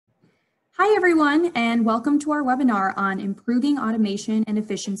Hi, everyone, and welcome to our webinar on improving automation and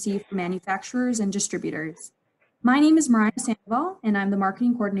efficiency for manufacturers and distributors. My name is Mariah Sandoval, and I'm the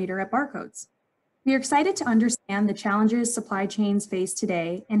marketing coordinator at Barcodes. We are excited to understand the challenges supply chains face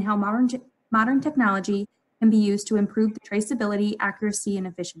today and how modern technology can be used to improve the traceability, accuracy, and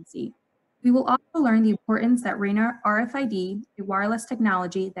efficiency. We will also learn the importance that RAIN RFID, a wireless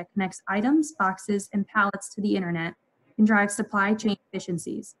technology that connects items, boxes, and pallets to the internet, can drive supply chain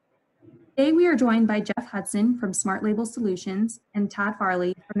efficiencies. Today, we are joined by Jeff Hudson from Smart Label Solutions and Todd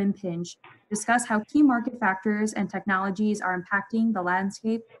Farley from Impinj to discuss how key market factors and technologies are impacting the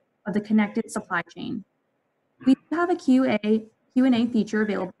landscape of the connected supply chain. We have a Q&A feature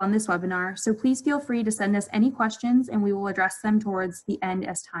available on this webinar, so please feel free to send us any questions and we will address them towards the end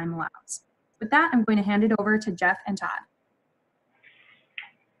as time allows. With that, I'm going to hand it over to Jeff and Todd.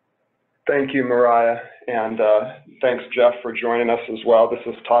 Thank you, Mariah, and thanks, Jeff, for joining us as well. This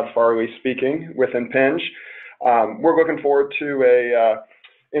is Todd Farley speaking with Impinj. We're looking forward to a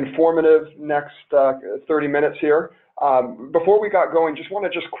informative next 30 minutes here. Before we got going, just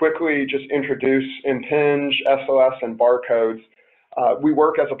want to quickly introduce Impinj, SOS, and Barcodes. We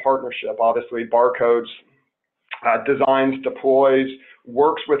work as a partnership. Obviously, Barcodes designs, deploys,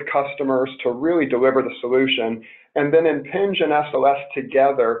 works with customers to really deliver the solution. And then Impinj and SOS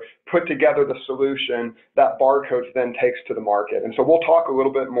together put together the solution that Barcodes then takes to the market. And so we'll talk a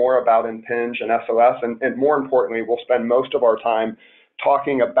little bit more about Impinj and SOS, and more importantly, we'll spend most of our time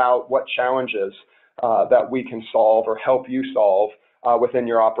talking about what challenges that we can solve or help you solve within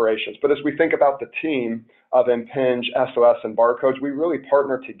your operations. But as we think about the team of Impinj, SOS, and Barcodes, we really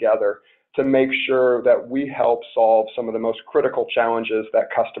partner together to make sure that we help solve some of the most critical challenges that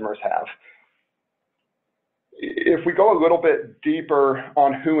customers have. If we go a little bit deeper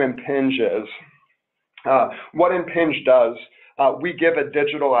on who Impinj is, what Impinj does, we give a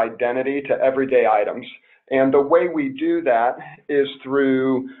digital identity to everyday items. And the way we do that is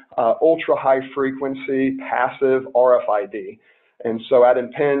through ultra high frequency passive RFID. And so at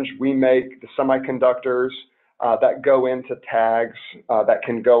Impinj, we make the semiconductors that go into tags that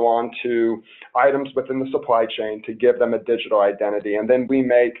can go on to items within the supply chain to give them a digital identity. And then we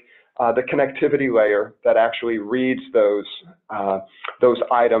make the connectivity layer that actually reads those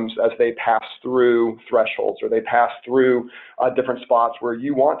items as they pass through thresholds or they pass through different spots where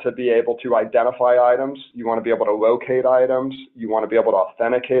you want to be able to identify items, you want to be able to locate items, you want to be able to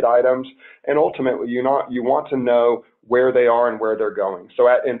authenticate items, and ultimately you want to know where they are and where they're going. So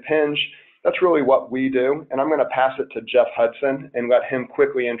at Impinj, that's really what we do, and I'm going to pass it to Jeff Hudson and let him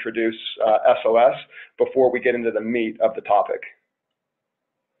quickly introduce SOS before we get into the meat of the topic.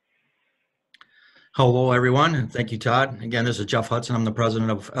 Hello, everyone, and thank you, Todd. Again, this is Jeff Hudson. I'm the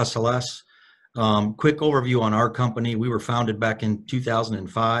president of SLS. Quick overview on our company. We were founded back in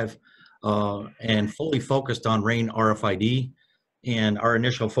 2005 and fully focused on RAIN RFID. And our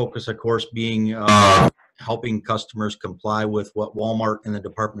initial focus, of course, being helping customers comply with what Walmart and the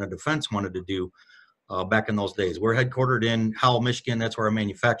Department of Defense wanted to do back in those days. We're headquartered in Howell, Michigan. That's where our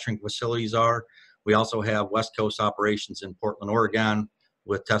manufacturing facilities are. We also have West Coast operations in Portland, Oregon,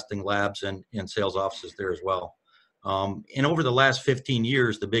 with testing labs and sales offices there as well. And over the last 15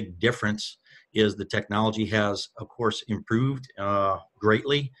 years, the big difference is the technology has, of course, improved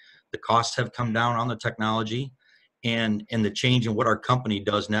greatly. The costs have come down on the technology, and the change in what our company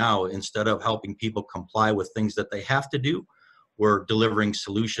does now, instead of helping people comply with things that they have to do, we're delivering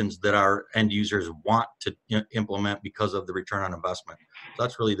solutions that our end users want to implement because of the return on investment. So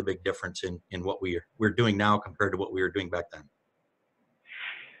that's really the big difference in what we're doing now compared to what we were doing back then.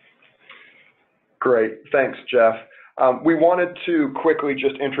 Great, thanks, Jeff. We wanted to quickly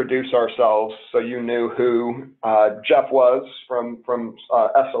just introduce ourselves so you knew who Jeff was from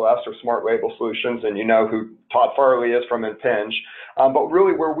SOS or Smart Label Solutions, and you know who Todd Farley is from Impinj. But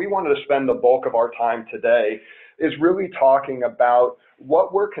really where we wanted to spend the bulk of our time today is really talking about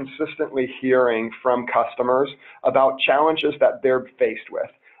what we're consistently hearing from customers about challenges that they're faced with.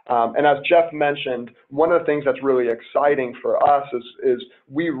 And as Jeff mentioned, one of the things that's really exciting for us is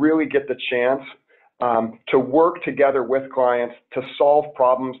we really get the chance to work together with clients to solve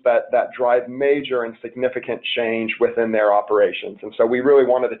problems that drive major and significant change within their operations. And so we really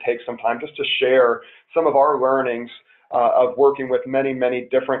wanted to take some time just to share some of our learnings of working with many, many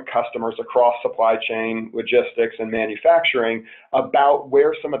different customers across supply chain, logistics, and manufacturing about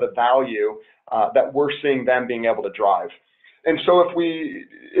where some of the value that we're seeing them being able to drive. And so if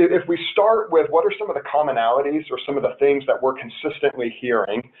we start with what are some of the commonalities or some of the things that we're consistently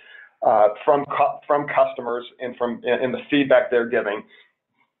hearing from customers and in the feedback they're giving.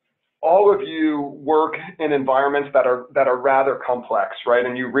 All of you work in environments that are rather complex, right?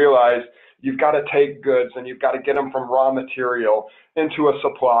 And you realize you've got to take goods and you've got to get them from raw material into a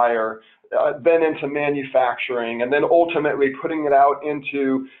supplier, then into manufacturing, and then ultimately putting it out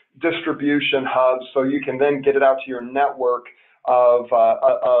into distribution hubs so you can then get it out to your network of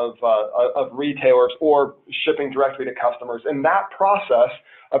retailers or shipping directly to customers. And that process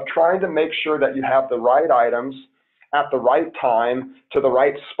of trying to make sure that you have the right items at the right time to the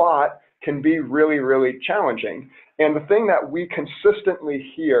right spot can be really, really challenging. And the thing that we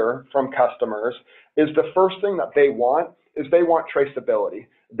consistently hear from customers is the first thing that they want is they want traceability.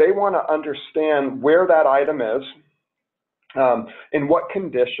 They want to understand where that item is, in what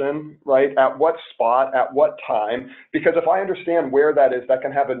condition, right, at what spot, at what time, because if I understand where that is, that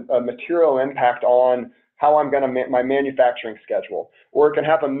can have a material impact on how I'm going to my manufacturing schedule, or it can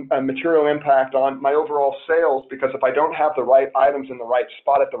have a material impact on my overall sales, because if I don't have the right items in the right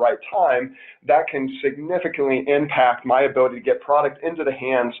spot at the right time, that can significantly impact my ability to get product into the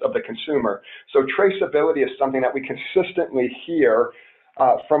hands of the consumer. So traceability is something that we consistently hear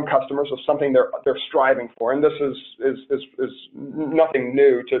from customers, of something they're striving for, and this is nothing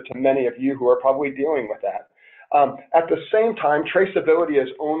new to many of you who are probably dealing with that. At the same time, traceability is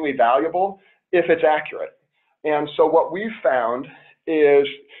only valuable if it's accurate. And so what we've found is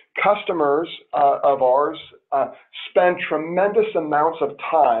customers of ours spend tremendous amounts of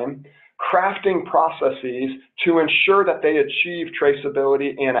time crafting processes to ensure that they achieve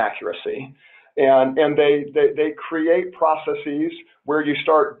traceability and accuracy. And they create processes where you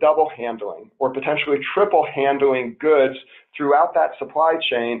start double handling or potentially triple handling goods throughout that supply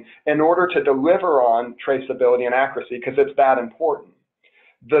chain in order to deliver on traceability and accuracy, because it's that important.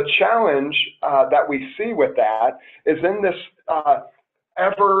 The challenge that we see with that is in this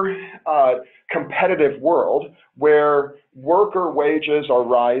ever competitive world where worker wages are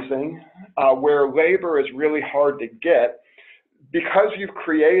rising, where labor is really hard to get, because you've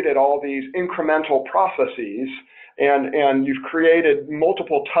created all these incremental processes and you've created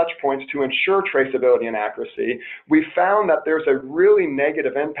multiple touch points to ensure traceability and accuracy, we found that there's a really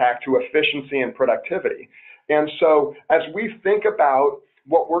negative impact to efficiency and productivity. And so as we think about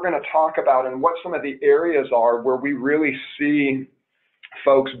what we're going to talk about and what some of the areas are where we really see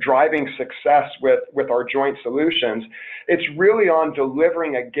folks driving success with our joint solutions, it's really on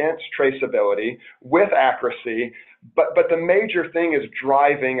delivering against traceability with accuracy, but the major thing is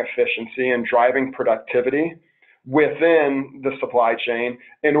driving efficiency and driving productivity within the supply chain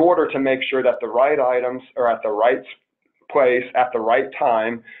in order to make sure that the right items are at the right place at the right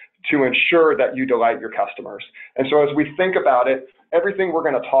time to ensure that you delight your customers. And so as we think about it, everything we're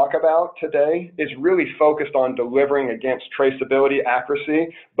going to talk about today is really focused on delivering against traceability,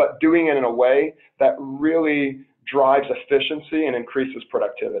 accuracy, but doing it in a way that really drives efficiency and increases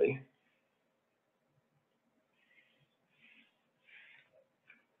productivity.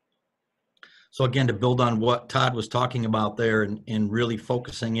 So again, to build on what Todd was talking about there and really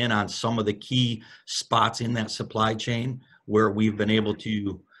focusing in on some of the key spots in that supply chain where we've been able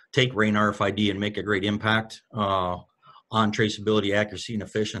to take RAIN RFID and make a great impact on traceability, accuracy, and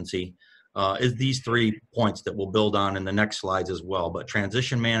efficiency, is these 3 points that we'll build on in the next slides as well. But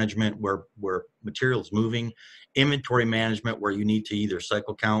transition management, where material's moving, inventory management, where you need to either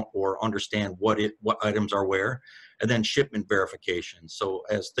cycle count or understand what items are where, and then shipment verification. So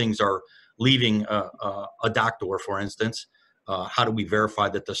as things are leaving a dock door, for instance, how do we verify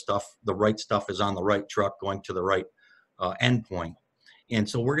that the right stuff is on the right truck going to the right endpoint? And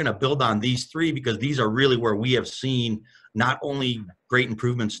so we're going to build on these 3 because these are really where we have seen not only great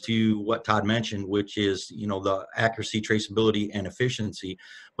improvements to what Todd mentioned, which is, the accuracy, traceability, and efficiency,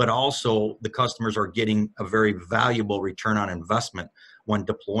 but also the customers are getting a very valuable return on investment when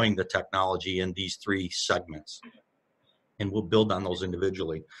deploying the technology in these 3 segments. And we'll build on those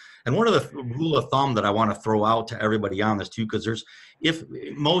individually. And one of the rule of thumb that I want to throw out to everybody on this too, because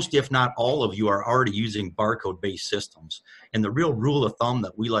if not all of you are already using barcode-based systems. And the real rule of thumb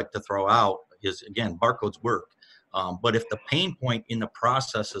that we like to throw out is, again, barcodes work. But if the pain point in the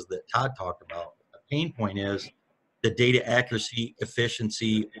processes that Todd talked about, the pain point is the data accuracy,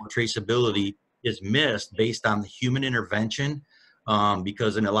 efficiency, or traceability is missed based on the human intervention,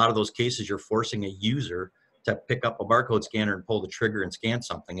 because in a lot of those cases, you're forcing a user to pick up a barcode scanner and pull the trigger and scan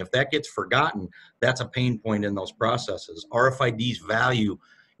something. If that gets forgotten, that's a pain point in those processes. RFID's value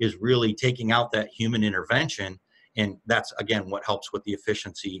is really taking out that human intervention, and that's, again, what helps with the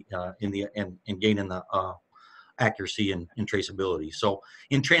efficiency in gaining the accuracy and traceability. So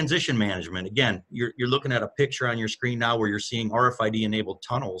in transition management, again, you're looking at a picture on your screen now where you're seeing RFID-enabled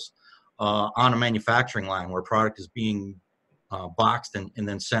tunnels on a manufacturing line where product is being boxed and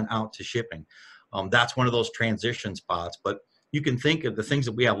then sent out to shipping. That's one of those transition spots. But you can think of the things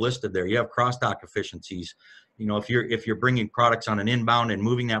that we have listed there. You have cross-dock efficiencies. You know, if you're bringing products on an inbound and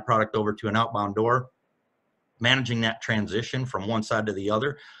moving that product over to an outbound door, managing that transition from one side to the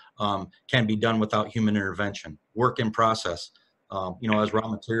other can be done without human intervention. Work in process. You know, as raw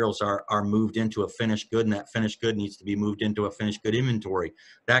materials are moved into a finished good, and that finished good needs to be moved into a finished good inventory,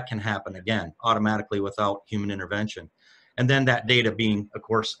 that can happen again automatically without human intervention. And then that data being, of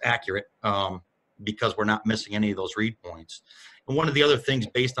course, accurate because we're not missing any of those read points. And one of the other things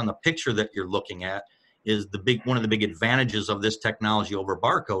based on the picture that you're looking at is one of the big advantages of this technology over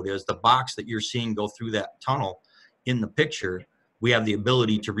barcode is the box that you're seeing go through that tunnel in the picture. We have the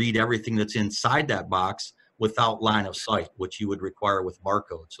ability to read everything that's inside that box without line of sight, which you would require with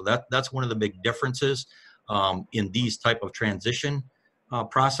barcode. So that's one of the big differences in these type of transition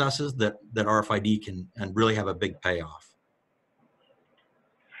processes that RFID can and really have a big payoff.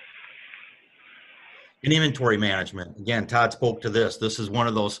 In inventory management, again, Todd spoke to this. This is one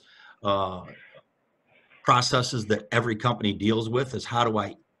of those processes that every company deals with, is how do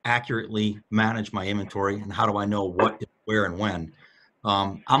I accurately manage my inventory and how do I know what, where, and when.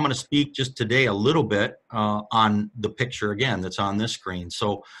 I'm going to speak just today a little bit on the picture again that's on this screen.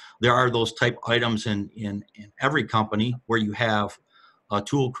 So there are those type items in every company where you have a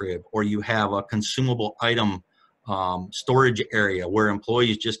tool crib or you have a consumable item storage area where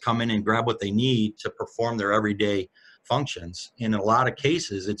employees just come in and grab what they need to perform their everyday functions. In a lot of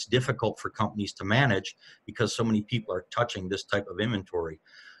cases, it's difficult for companies to manage because so many people are touching this type of inventory.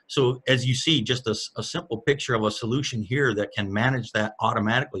 So as you see, just a simple picture of a solution here that can manage that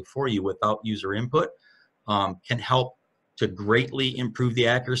automatically for you without user input can help to greatly improve the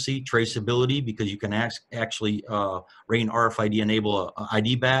accuracy, traceability, because you can actually RAIN RFID enable a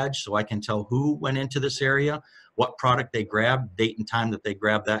ID badge, so I can tell who went into this area, what product they grabbed, date and time that they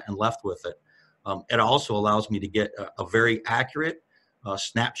grabbed that and left with it. It also allows me to get a very accurate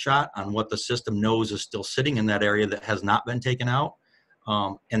snapshot on what the system knows is still sitting in that area that has not been taken out.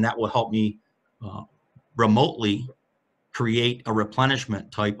 And that will help me remotely create a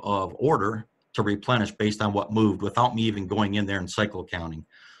replenishment type of order to replenish based on what moved without me even going in there and cycle counting.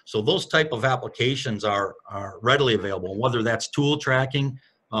 So those type of applications are readily available, whether that's tool tracking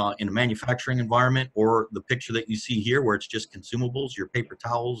in a manufacturing environment or the picture that you see here where it's just consumables, your paper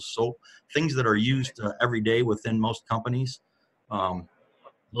towels, soap, things that are used every day within most companies.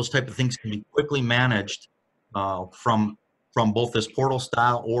 Those type of things can be quickly managed from both this portal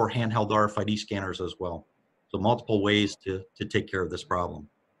style or handheld RFID scanners as well. So multiple ways to take care of this problem.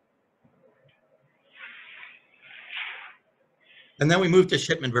 And then we move to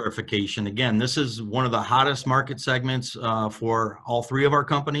shipment verification. Again, this is one of the hottest market segments for all three of our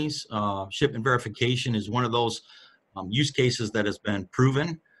companies. Shipment verification is one of those use cases that has been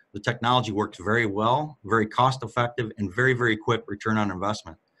proven. The technology works very well, very cost effective, and very, very quick return on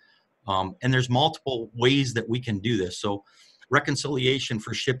investment. And there's multiple ways that we can do this. So reconciliation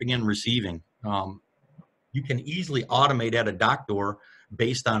for shipping and receiving. You can easily automate at a dock door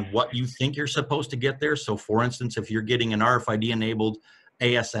based on what you think you're supposed to get there. So for instance, if you're getting an RFID enabled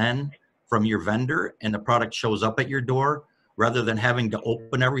ASN from your vendor and the product shows up at your door, rather than having to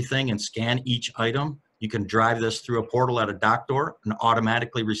open everything and scan each item, you can drive this through a portal at a dock door and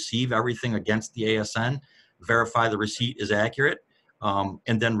automatically receive everything against the ASN, verify the receipt is accurate,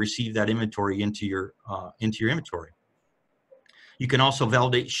 and then receive that inventory into your inventory. You can also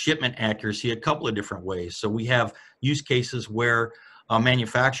validate shipment accuracy a couple of different ways. So we have use cases where a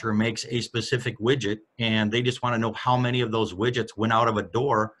manufacturer makes a specific widget and they just want to know how many of those widgets went out of a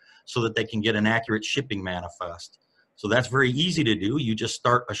door so that they can get an accurate shipping manifest. So that's very easy to do. You just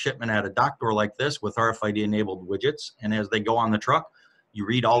start a shipment at a dock door like this with RFID enabled widgets, and as they go on the truck, you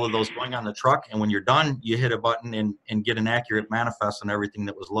read all of those going on the truck, and when you're done, you hit a button and get an accurate manifest on everything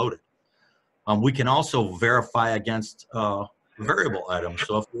that was loaded. We can also verify against variable items.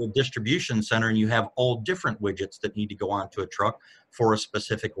 So if you're a distribution center and you have all different widgets that need to go onto a truck for a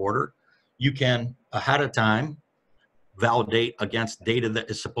specific order, you can ahead of time validate against data that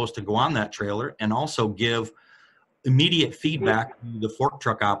is supposed to go on that trailer and also give immediate feedback to the fork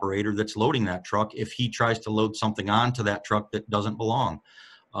truck operator that's loading that truck if he tries to load something onto that truck that doesn't belong.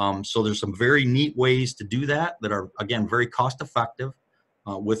 So there's some very neat ways to do that are, again, very cost effective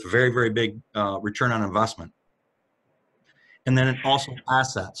with very, very big return on investment. And then also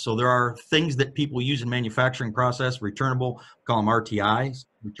assets. So there are things that people use in manufacturing process, returnable, call them RTIs,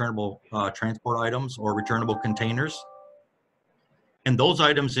 returnable transport items or returnable containers. And those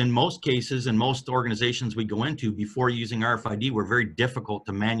items in most cases, in most organizations we go into before using RFID, were very difficult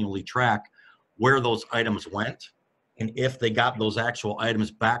to manually track where those items went and if they got those actual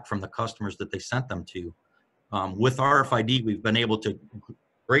items back from the customers that they sent them to. With RFID, we've been able to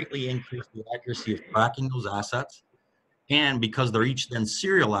greatly increase the accuracy of tracking those assets. And because they're each then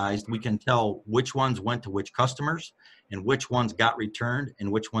serialized, we can tell which ones went to which customers and which ones got returned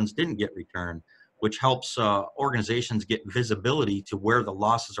and which ones didn't get returned, which helps organizations get visibility to where the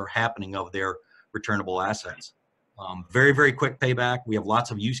losses are happening of their returnable assets. Very, very quick payback. We have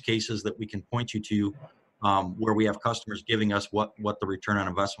lots of use cases that we can point you to where we have customers giving us what the return on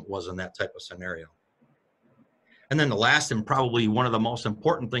investment was in that type of scenario. And then the last and probably one of the most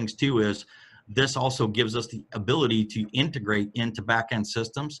important things too is this also gives us the ability to integrate into back-end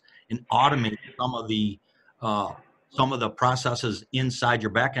systems and automate some of the processes inside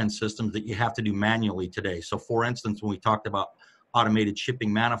your back-end systems that you have to do manually today. So for instance, when we talked about automated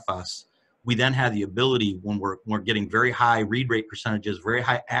shipping manifests, we then have the ability when we're getting very high read rate percentages, very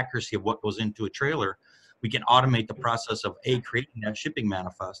high accuracy of what goes into a trailer, we can automate the process of A, creating that shipping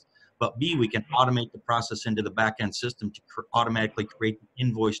manifest, but B, we can automate the process into the back-end system to automatically create the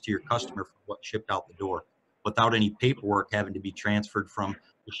invoice to your customer for what shipped out the door without any paperwork having to be transferred from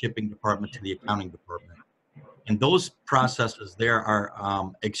the shipping department to the accounting department. And those processes there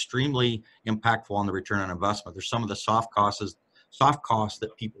are extremely impactful on the return on investment. There's some of the soft costs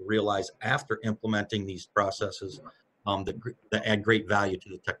that people realize after implementing these processes that add great value to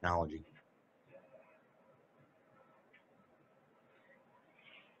the technology.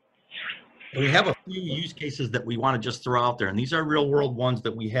 And we have a few use cases that we want to just throw out there, and these are real world ones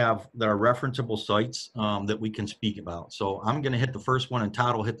that we have that are referenceable sites that we can speak about. So I'm going to hit the first one and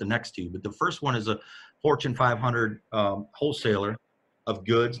Todd will hit the next two. But the first one is a Fortune 500 wholesaler of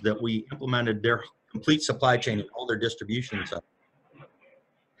goods that we implemented their complete supply chain and all their distribution centers.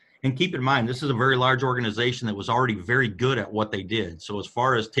 And keep in mind, this is a very large organization that was already very good at what they did. So as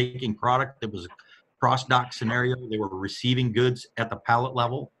far as taking product that was a cross-dock scenario, they were receiving goods at the pallet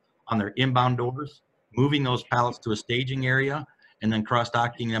level on their inbound doors, moving those pallets to a staging area, and then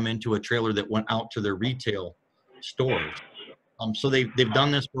cross-docking them into a trailer that went out to their retail stores. So they've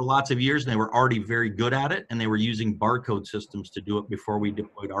done this for lots of years, and they were already very good at it, and they were using barcode systems to do it before we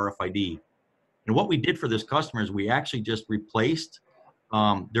deployed RFID. And what we did for this customer is we actually just replaced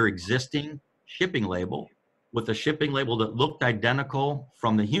their existing shipping label with a shipping label that looked identical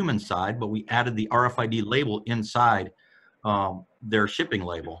from the human side, but we added the RFID label inside their shipping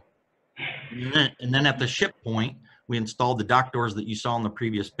label. And then at the ship point, we installed the dock doors that you saw in the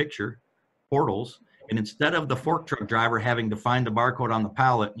previous picture, portals. And instead of the fork truck driver having to find the barcode on the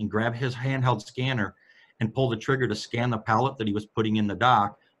pallet and grab his handheld scanner and pull the trigger to scan the pallet that he was putting in the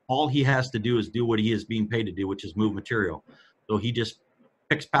dock, all he has to do is do what he is being paid to do, which is move material. So he just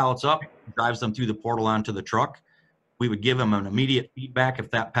picks pallets up, drives them through the portal onto the truck. We would give him an immediate feedback if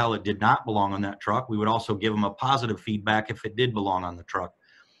that pallet did not belong on that truck. We would also give him a positive feedback if it did belong on the truck.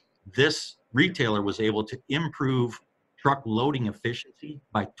 This retailer was able to improve truck loading efficiency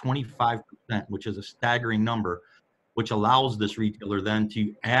by 25%, which is a staggering number, which allows this retailer then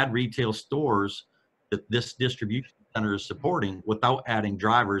to add retail stores that this distribution center is supporting without adding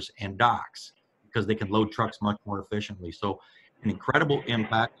drivers and docks, because they can load trucks much more efficiently. So an incredible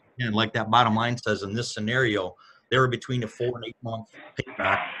impact. And like that bottom line says, in this scenario, they were between a 4 and 8 month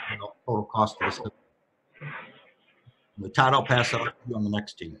payback total cost of the system. Todd, I'll pass it on to you on the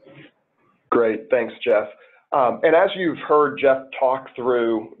next two. Great, thanks, Jeff. And as you've heard Jeff talk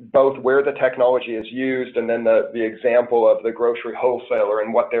through both where the technology is used and then the example of the grocery wholesaler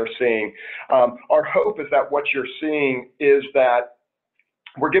and what they're seeing, our hope is that what you're seeing is that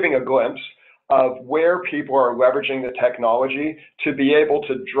we're giving a glimpse of where people are leveraging the technology to be able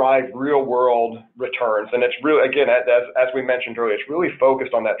to drive real world returns. And it's really, again, as we mentioned earlier, it's really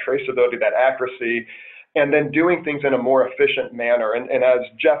focused on that traceability, that accuracy, and then doing things in a more efficient manner. And as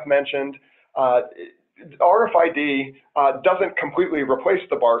Jeff mentioned, RFID doesn't completely replace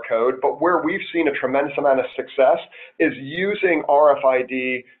the barcode, but where we've seen a tremendous amount of success is using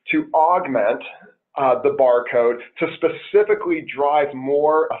RFID to augment the barcode to specifically drive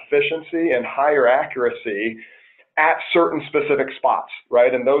more efficiency and higher accuracy at certain specific spots,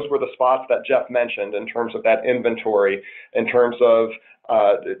 right? And those were the spots that Jeff mentioned in terms of that inventory, in terms of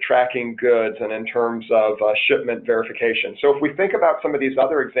tracking goods, and in terms of shipment verification. So if we think about some of these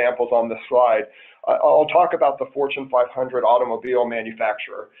other examples on the slide, I'll talk about the Fortune 500 automobile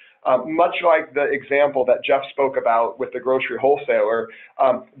manufacturer. Much like the example that Jeff spoke about with the grocery wholesaler,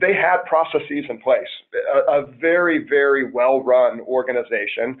 they had processes in place, a very, very well-run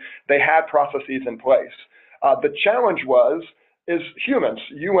organization. They had processes in place. The challenge is humans.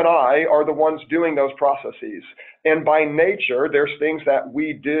 You and I are the ones doing those processes. And by nature, there's things that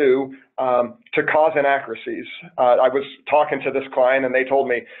we do to cause inaccuracies. I was talking to this client and they told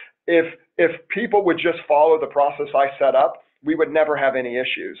me, if people would just follow the process I set up, we would never have any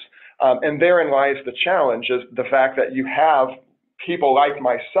issues. And therein lies the challenge, is the fact that you have people like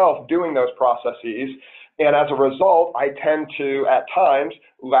myself doing those processes. And as a result, I tend to, at times,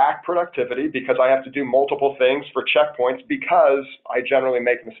 lack productivity because I have to do multiple things for checkpoints because I generally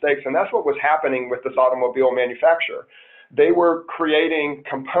make mistakes. And that's what was happening with this automobile manufacturer. They were creating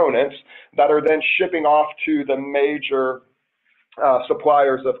components that are then shipping off to the major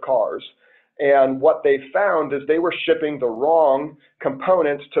suppliers of cars. And what they found is they were shipping the wrong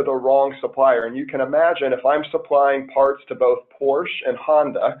components to the wrong supplier. And you can imagine, if I'm supplying parts to both Porsche and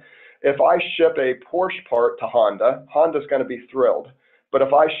Honda, if I ship a Porsche part to Honda, Honda's going to be thrilled. But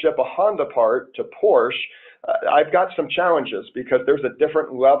if I ship a Honda part to Porsche, I've got some challenges because there's a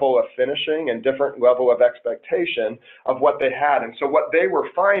different level of finishing and different level of expectation of what they had. And so what they were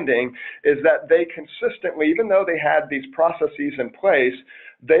finding is that they consistently, even though they had these processes in place,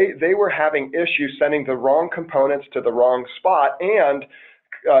 they were having issues sending the wrong components to the wrong spot, and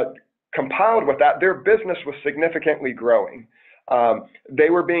compiled with that, their business was significantly growing. They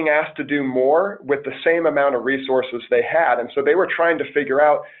were being asked to do more with the same amount of resources they had. And so they were trying to figure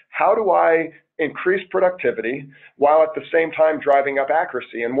out, how do I increase productivity while at the same time driving up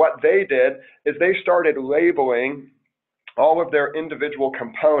accuracy? And what they did is they started labeling all of their individual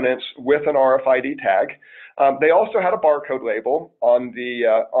components with an RFID tag. They also had a barcode label on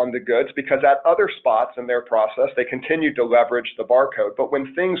the goods, because at other spots in their process, they continued to leverage the barcode. But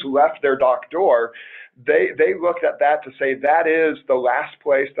when things left their dock door, they looked at that to say, that is the last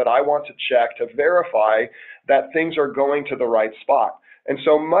place that I want to check to verify that things are going to the right spot. And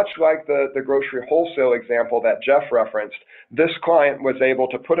so much like the grocery wholesale example that Jeff referenced, this client was able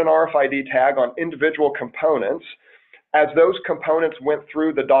to put an RFID tag on individual components. As those components went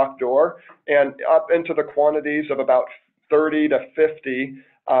through the dock door and up into the quantities of about 30 to 50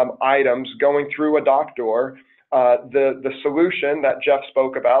 items going through a dock door, the solution that Jeff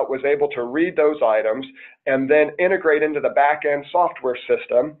spoke about was able to read those items and then integrate into the back-end software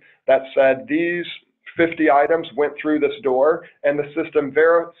system that said, these 50 items went through this door, and the system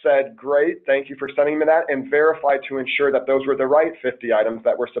said, great, thank you for sending me that, and verified to ensure that those were the right 50 items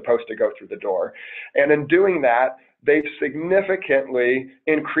that were supposed to go through the door. And in doing that, they've significantly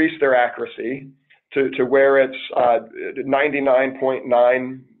increased their accuracy to where it's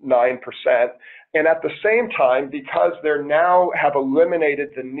 99.99%. And at the same time, because they're now have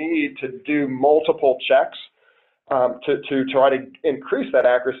eliminated the need to do multiple checks to try to increase that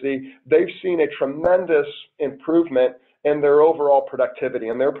accuracy, they've seen a tremendous improvement in their overall productivity.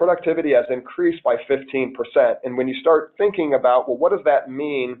 And their productivity has increased by 15%. And when you start thinking about, well, what does that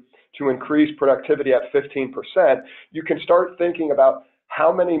mean to increase productivity at 15%, you can start thinking about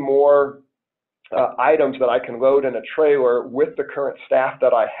how many more items that I can load in a trailer with the current staff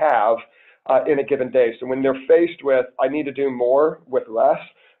that I have in a given day. So when they're faced with, I need to do more with less,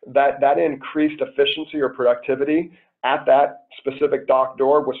 that increased efficiency or productivity at that specific dock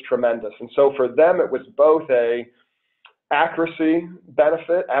door was tremendous. And so for them, it was both a accuracy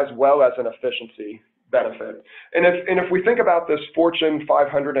benefit as well as an efficiency benefit. And if we think about this Fortune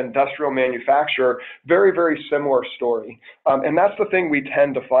 500 industrial manufacturer, very, very similar story. And that's the thing we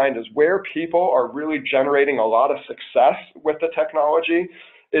tend to find, is where people are really generating a lot of success with the technology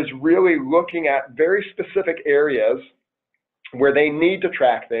is really looking at very specific areas where they need to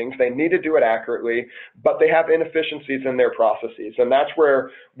track things, they need to do it accurately, but they have inefficiencies in their processes. And that's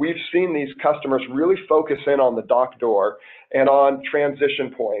where we've seen these customers really focus in on the dock door and on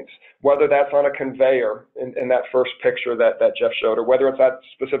transition points, whether that's on a conveyor in that first picture that Jeff showed, or whether it's at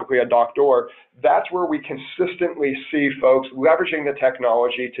specifically a dock door. That's where we consistently see folks leveraging the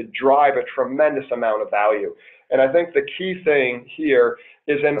technology to drive a tremendous amount of value. And I think the key thing here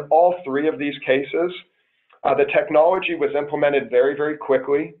is, in all three of these cases, the technology was implemented very, very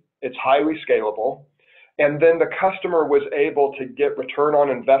quickly. It's highly scalable. And then the customer was able to get return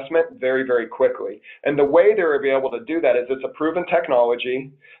on investment very, very quickly. And the way they were able to do that is, it's a proven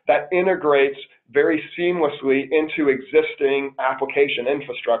technology that integrates very seamlessly into existing application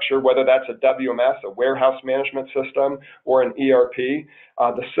infrastructure, whether that's a WMS, a warehouse management system, or an ERP.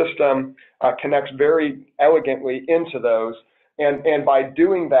 The system connects very elegantly into those. And by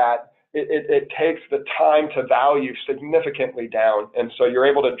doing that, it takes the time to value significantly down. And so you're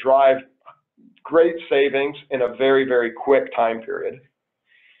able to drive great savings in a very, very quick time period.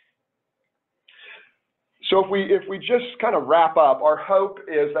 So if we just kind of wrap up, our hope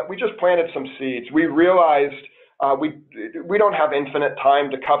is that we just planted some seeds. We realized we don't have infinite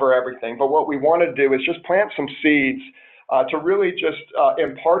time to cover everything, but what we want to do is just plant some seeds to really just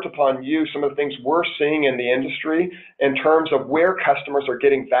impart upon you some of the things we're seeing in the industry in terms of where customers are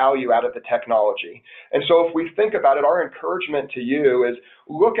getting value out of the technology. And so if we think about it, our encouragement to you is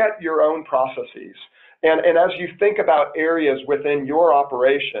look at your own processes. And as you think about areas within your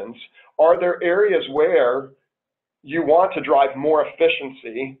operations, are there areas where you want to drive more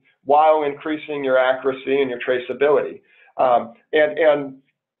efficiency while increasing your accuracy and your traceability? And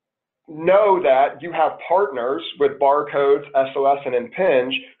know that you have partners with Barcodes, SOS, and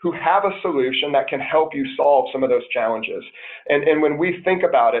Impinj who have a solution that can help you solve some of those challenges. And when we think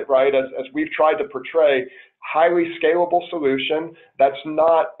about it, right, as we've tried to portray, highly scalable solution that's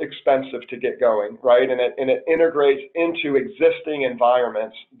not expensive to get going, right? And it integrates into existing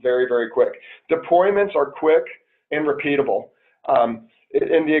environments very, very quick. Deployments are quick and repeatable.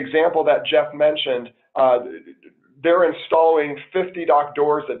 In the example that Jeff mentioned, they're installing 50 dock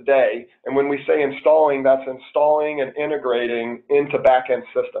doors a day. And when we say installing, that's installing and integrating into back-end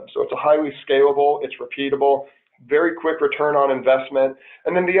systems. So it's a highly scalable, it's repeatable, very quick return on investment.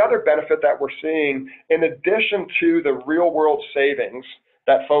 And then the other benefit that we're seeing, in addition to the real-world savings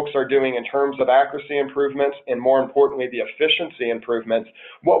that folks are doing in terms of accuracy improvements and, more importantly, the efficiency improvements,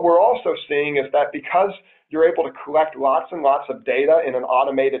 what we're also seeing is that because you're able to collect lots and lots of data in an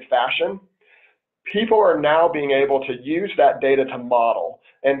automated fashion, people are now being able to use that data to model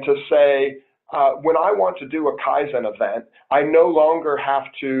and to say, when I want to do a Kaizen event, I no longer have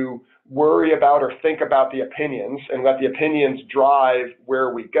to worry about or think about the opinions and let the opinions drive where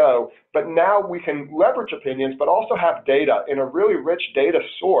we go. But now we can leverage opinions, but also have data in a really rich data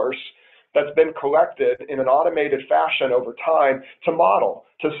source that's been collected in an automated fashion over time to model,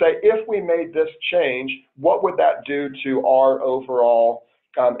 to say, if we made this change, what would that do to our overall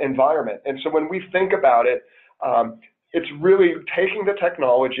environment? And so when we think about it, it's really taking the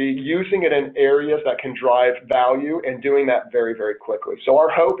technology, using it in areas that can drive value, and doing that very, very quickly. So our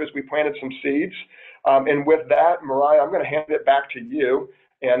hope is we planted some seeds. And with that, Mariah, I'm going to hand it back to you,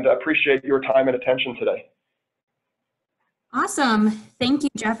 and appreciate your time and attention today. Awesome. Thank you,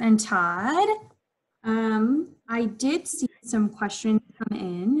 Jeff and Todd. I did see some questions come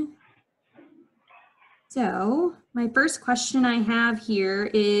in. So my first question I have here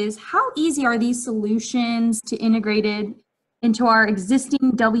is, how easy are these solutions to integrate into our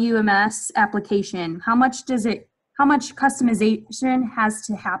existing WMS application? How much customization has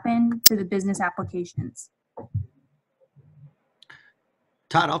to happen to the business applications?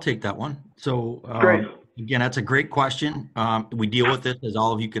 Todd, I'll take that one. So Great. Again, that's a great question. We deal with it, as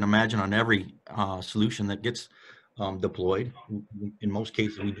all of you can imagine, on every solution that gets deployed. In most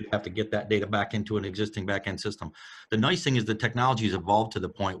cases, we do have to get that data back into an existing back-end system. The nice thing is the technology has evolved to the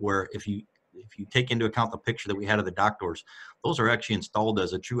point where if you take into account the picture that we had of the dock doors, those are actually installed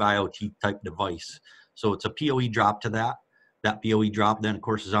as a true IoT type device. So it's a PoE drop to that. That PoE drop then, of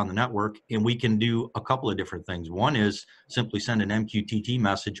course, is on the network, and we can do a couple of different things. One is simply send an MQTT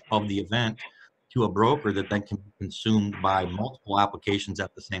message of the event to a broker that then can be consumed by multiple applications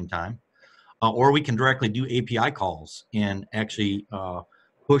at the same time. Or we can directly do API calls and actually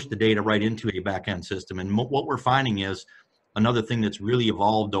push the data right into a back-end system. And what we're finding is another thing that's really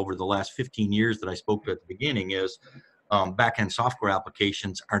evolved over the last 15 years that I spoke to at the beginning is back-end software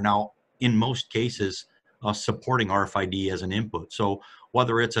applications are now, in most cases, supporting RFID as an input. So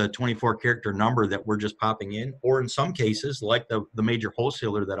whether it's a 24-character number that we're just popping in, or in some cases, like the major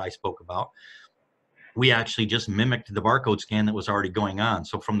wholesaler that I spoke about, we actually just mimicked the barcode scan that was already going on.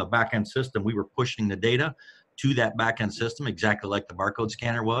 So from the back-end system, we were pushing the data to that back-end system exactly like the barcode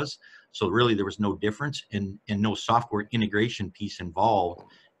scanner was. So really there was no difference and no software integration piece involved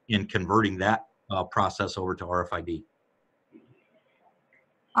in converting that process over to RFID.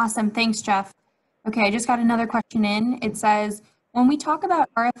 Awesome. Thanks, Jeff. Okay, I just got another question in. It says, when we talk about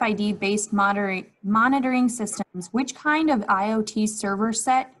RFID-based monitoring systems, which kind of IoT server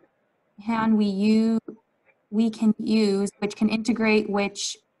set can we use, which can integrate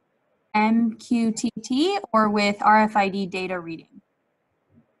which MQTT or with RFID data reading?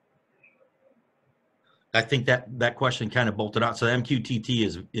 I think that question kind of bolted out. So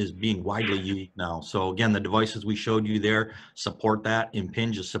MQTT is being widely used now. So again, the devices we showed you there support that.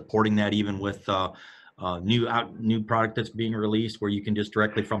 Impinj is supporting that even with new product that's being released where you can just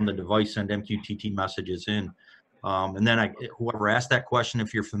directly from the device send MQTT messages in. And then whoever asked that question,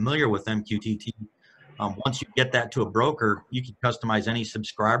 if you're familiar with MQTT, once you get that to a broker, you can customize any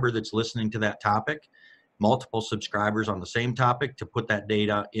subscriber that's listening to that topic, multiple subscribers on the same topic, to put that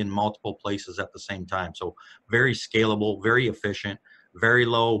data in multiple places at the same time. So very scalable, very efficient, very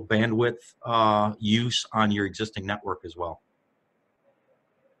low bandwidth use on your existing network as well.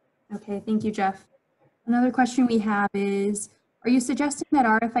 Okay, thank you, Jeff. Another question we have is, are you suggesting that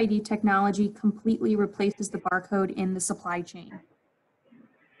RFID technology completely replaces the barcode in the supply chain?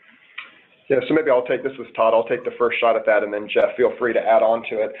 Yeah, so maybe I'll take this as Todd. I'll take the first shot at that, and then Jeff, feel free to add on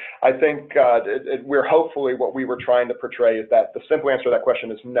to it. I think we're hopefully what we were trying to portray is that the simple answer to that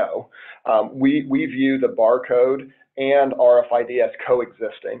question is no. We view the barcode and RFID as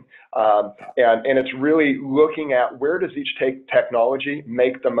coexisting, and it's really looking at where does each technology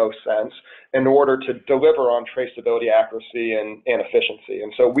make the most sense in order to deliver on traceability, accuracy, and efficiency.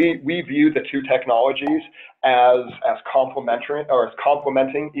 And so we view the two technologies as complementary, or as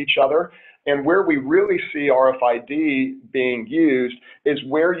complementing each other. And where we really see RFID being used is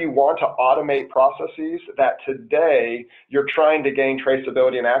where you want to automate processes that today you're trying to gain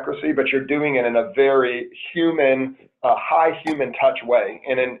traceability and accuracy, but you're doing it in a very human, high human touch way.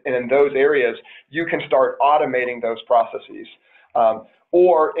 And in those areas, you can start automating those processes.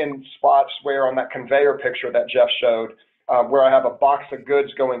 Or in spots where on that conveyor picture that Jeff showed, where I have a box of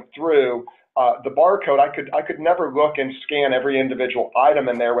goods going through, the barcode, I could never look and scan every individual item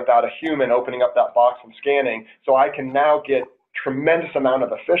in there without a human opening up that box and scanning. So I can now get tremendous amount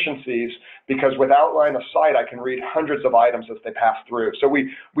of efficiencies because without line of sight, I can read hundreds of items as they pass through. So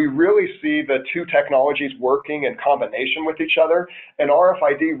we really see the two technologies working in combination with each other, and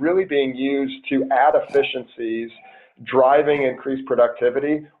RFID really being used to add efficiencies, driving increased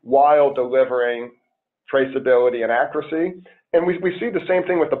productivity while delivering traceability and accuracy. And we see the same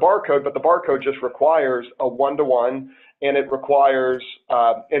thing with the barcode, but the barcode just requires a one-to-one, and it requires,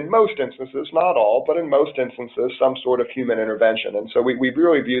 in most instances, not all, but in most instances, some sort of human intervention. And so we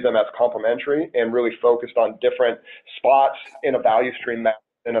really view them as complementary and really focused on different spots in a value stream map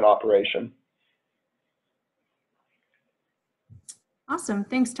in an operation. Awesome,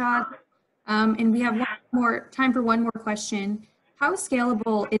 thanks, Todd. And we have time for one more question. How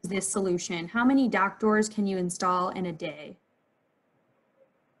scalable is this solution? How many dock doors can you install in a day?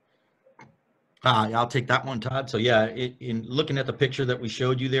 I'll take that one, Todd. So yeah, in looking at the picture that we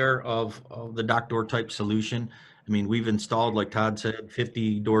showed you there of the dock door type solution, I mean, we've installed, like Todd said,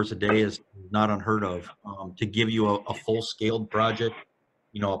 50 doors a day is not unheard of. To give you a full scaled project,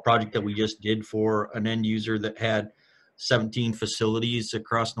 you know, a project that we just did for an end user that had 17 facilities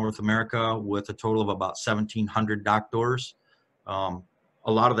across North America with a total of about 1,700 dock doors.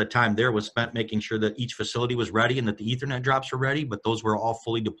 A lot of the time there was spent making sure that each facility was ready and that the Ethernet drops were ready, but those were all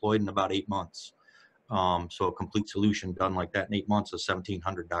fully deployed in about 8 months. So a complete solution done like that in 8 months of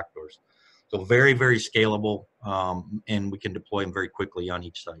 1,700 dock doors. So very, very scalable, and we can deploy them very quickly on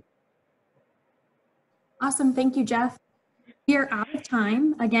each site. Awesome, thank you, Jeff. We are out of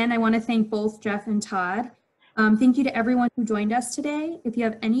time. Again, I want to thank both Jeff and Todd. Thank you to everyone who joined us today. If you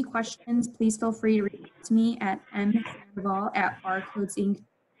have any questions, please feel free to reach out to me at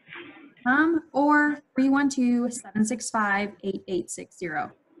msandoval@barcodesinc.com or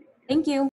 312-765-8860. Thank you.